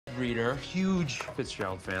reader, huge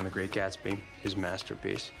Fitzgerald fan, The Great Gatsby, his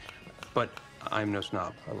masterpiece. But I'm no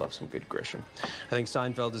snob. I love some good Grisham. I think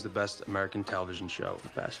Seinfeld is the best American television show of the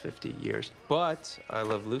past 50 years. But I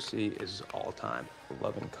Love Lucy is all time. The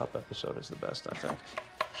Love and Cup episode is the best, I think.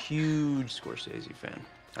 Huge Scorsese fan.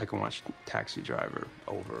 I can watch Taxi Driver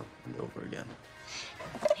over and over again.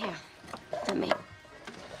 Here, let me.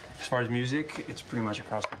 As far as music, it's pretty much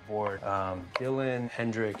across the board. Dylan,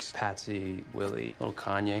 Hendrix, Patsy, Willie, little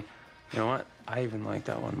Kanye. You know what? I even like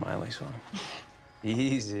that one Miley song.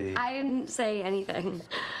 Easy. I didn't say anything.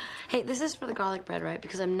 Hey, this is for the garlic bread, right?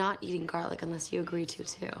 Because I'm not eating garlic unless you agree to,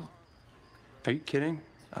 too. Are you kidding?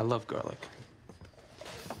 I love garlic.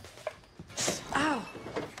 Ow.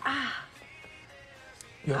 Ah.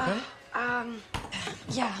 You okay?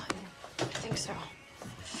 Yeah, I think so.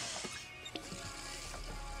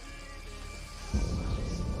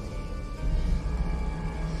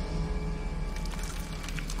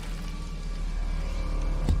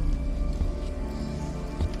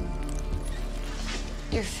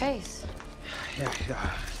 Your face. Yeah,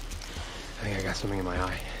 I think I got something in my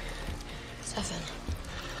eye. Stefan.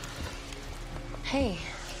 Hey.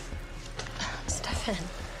 Stefan.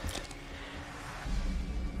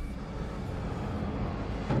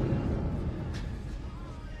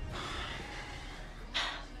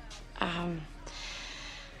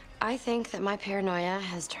 I think that my paranoia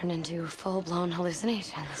has turned into full-blown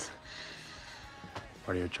hallucinations.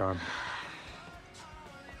 Part of your charm.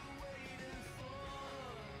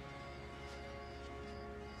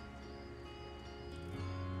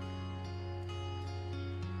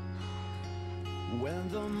 When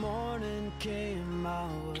the morning came, I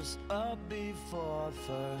was up before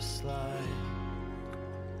first light.